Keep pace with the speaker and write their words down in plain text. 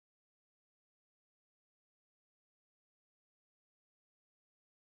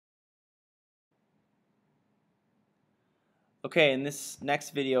Okay, in this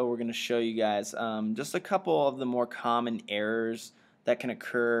next video we're going to show you guys just a couple of the more common errors that can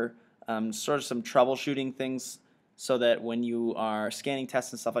occur, sort of some troubleshooting things so that when you are scanning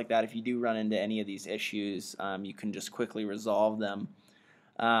tests and stuff like that, if you do run into any of these issues, you can just quickly resolve them.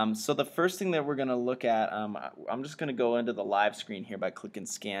 So the first thing that we're going to look at, I'm just going to go into the live screen here by clicking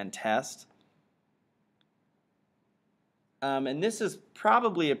Scan Test. And this is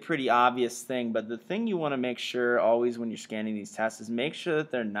probably a pretty obvious thing, but the thing you want to make sure always when you're scanning these tests is make sure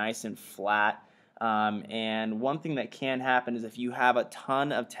that they're nice and flat. And one thing that can happen is if you have a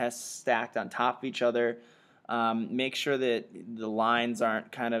ton of tests stacked on top of each other, make sure that the lines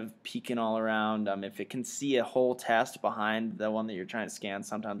aren't kind of peeking all around. If it can see a whole test behind the one that you're trying to scan,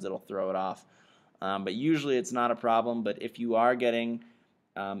 sometimes it'll throw it off. But usually it's not a problem, but if you are getting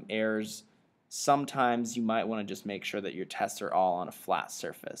errors, sometimes you might want to just make sure that your tests are all on a flat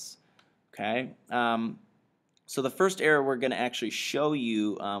surface. Okay. So the first error we're going to actually show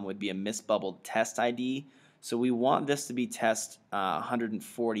you would be a misbubbled test ID. So we want this to be test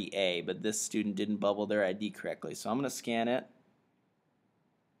 140A, but this student didn't bubble their ID correctly. So I'm going to scan it.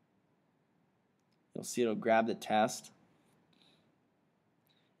 You'll see it'll grab the test.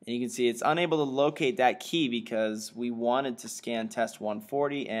 And you can see it's unable to locate that key because we wanted to scan test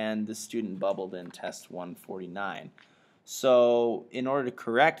 140 and the student bubbled in test 149. So in order to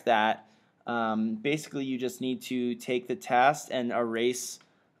correct that, basically you just need to take the test and erase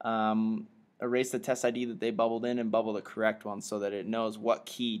the test ID that they bubbled in and bubble the correct one so that it knows what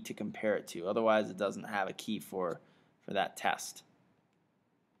key to compare it to. Otherwise it doesn't have a key for that test.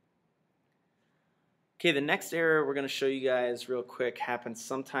 Okay, the next error we're going to show you guys real quick happens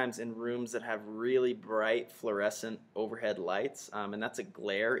sometimes in rooms that have really bright fluorescent overhead lights, and that's a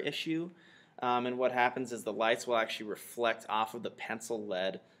glare issue. And what happens is the lights will actually reflect off of the pencil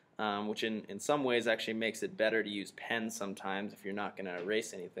lead, which in some ways actually makes it better to use pens sometimes if you're not going to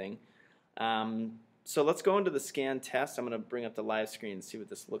erase anything. So let's go into the scan test. I'm going to bring up the live screen and see what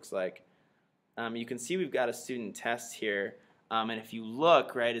this looks like. You can see we've got a student test here. And if you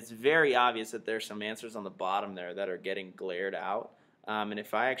look, right, it's very obvious that there's some answers on the bottom there that are getting glared out. And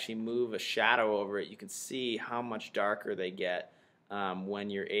if I actually move a shadow over it, you can see how much darker they get when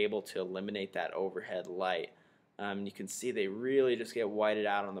you're able to eliminate that overhead light. You can see they really just get whited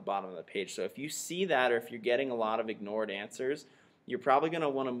out on the bottom of the page. So if you see that, or if you're getting a lot of ignored answers, you're probably going to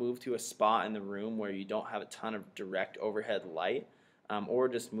want to move to a spot in the room where you don't have a ton of direct overhead light, or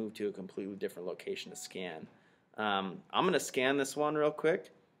just move to a completely different location to scan. I'm going to scan this one real quick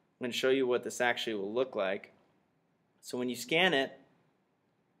and show you what this actually will look like. So when you scan it,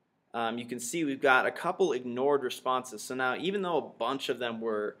 you can see we've got a couple ignored responses. So now even though a bunch of them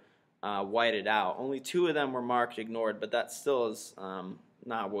were whited out, only 2 of them were marked ignored, but that still is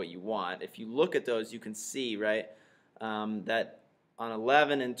not what you want. If you look at those, you can see, right, that on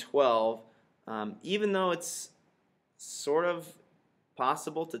 11 and 12, even though it's sort of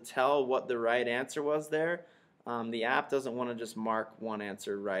possible to tell what the right answer was there, the app doesn't want to just mark one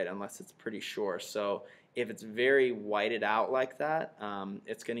answer right unless it's pretty sure. So if it's very whited out like that,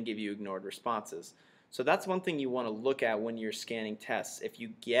 it's going to give you ignored responses. So that's one thing you want to look at when you're scanning tests. If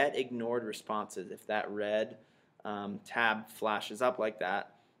you get ignored responses, if that red tab flashes up like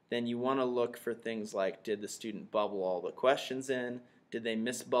that, then you want to look for things like, did the student bubble all the questions in? Did they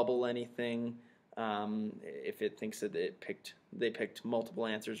misbubble anything? If it thinks that they picked multiple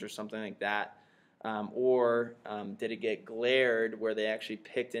answers or something like that. Or did it get glared where they actually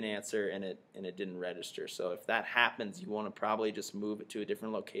picked an answer and it didn't register? So if that happens, you want to probably just move it to a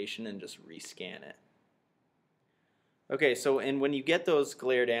different location and just rescan it. Okay, so when you get those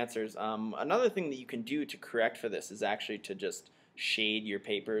glared answers, another thing that you can do to correct for this is actually to just shade your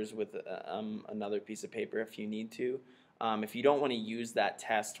papers with another piece of paper if you need to. If you don't want to use that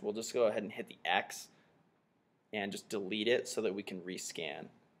test, we'll just go ahead and hit the X and just delete it so that we can rescan.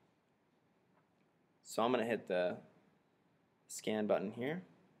 So I'm going to hit the scan button here.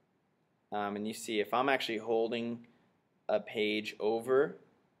 And you see if I'm actually holding a page over,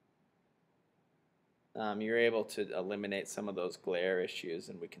 you're able to eliminate some of those glare issues,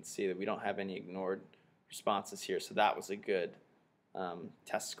 and we can see that we don't have any ignored responses here. So that was a good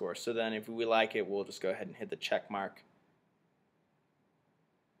test score. So then if we like it, we'll just go ahead and hit the check mark.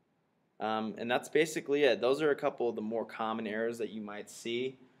 And that's basically it. Those are a couple of the more common errors that you might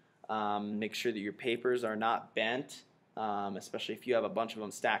see. Make sure that your papers are not bent, especially if you have a bunch of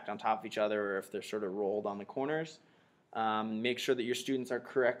them stacked on top of each other or if they're sort of rolled on the corners. Make sure that your students are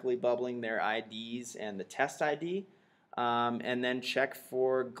correctly bubbling their IDs and the test ID. And then check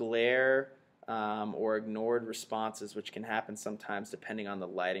for glare or ignored responses, which can happen sometimes depending on the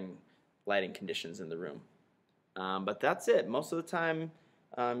lighting conditions in the room. But that's it. Most of the time,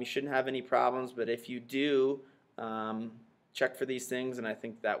 you shouldn't have any problems, but if you do, check for these things, and I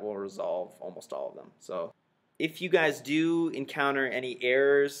think that will resolve almost all of them. So if you guys do encounter any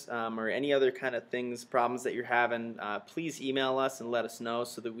errors or any other kind of things, problems that you're having, please email us and let us know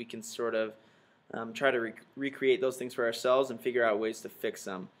so that we can sort of try to recreate those things for ourselves and figure out ways to fix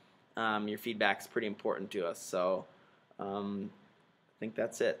them. Your feedback is pretty important to us. So I think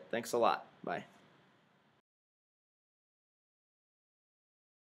that's it. Thanks a lot. Bye.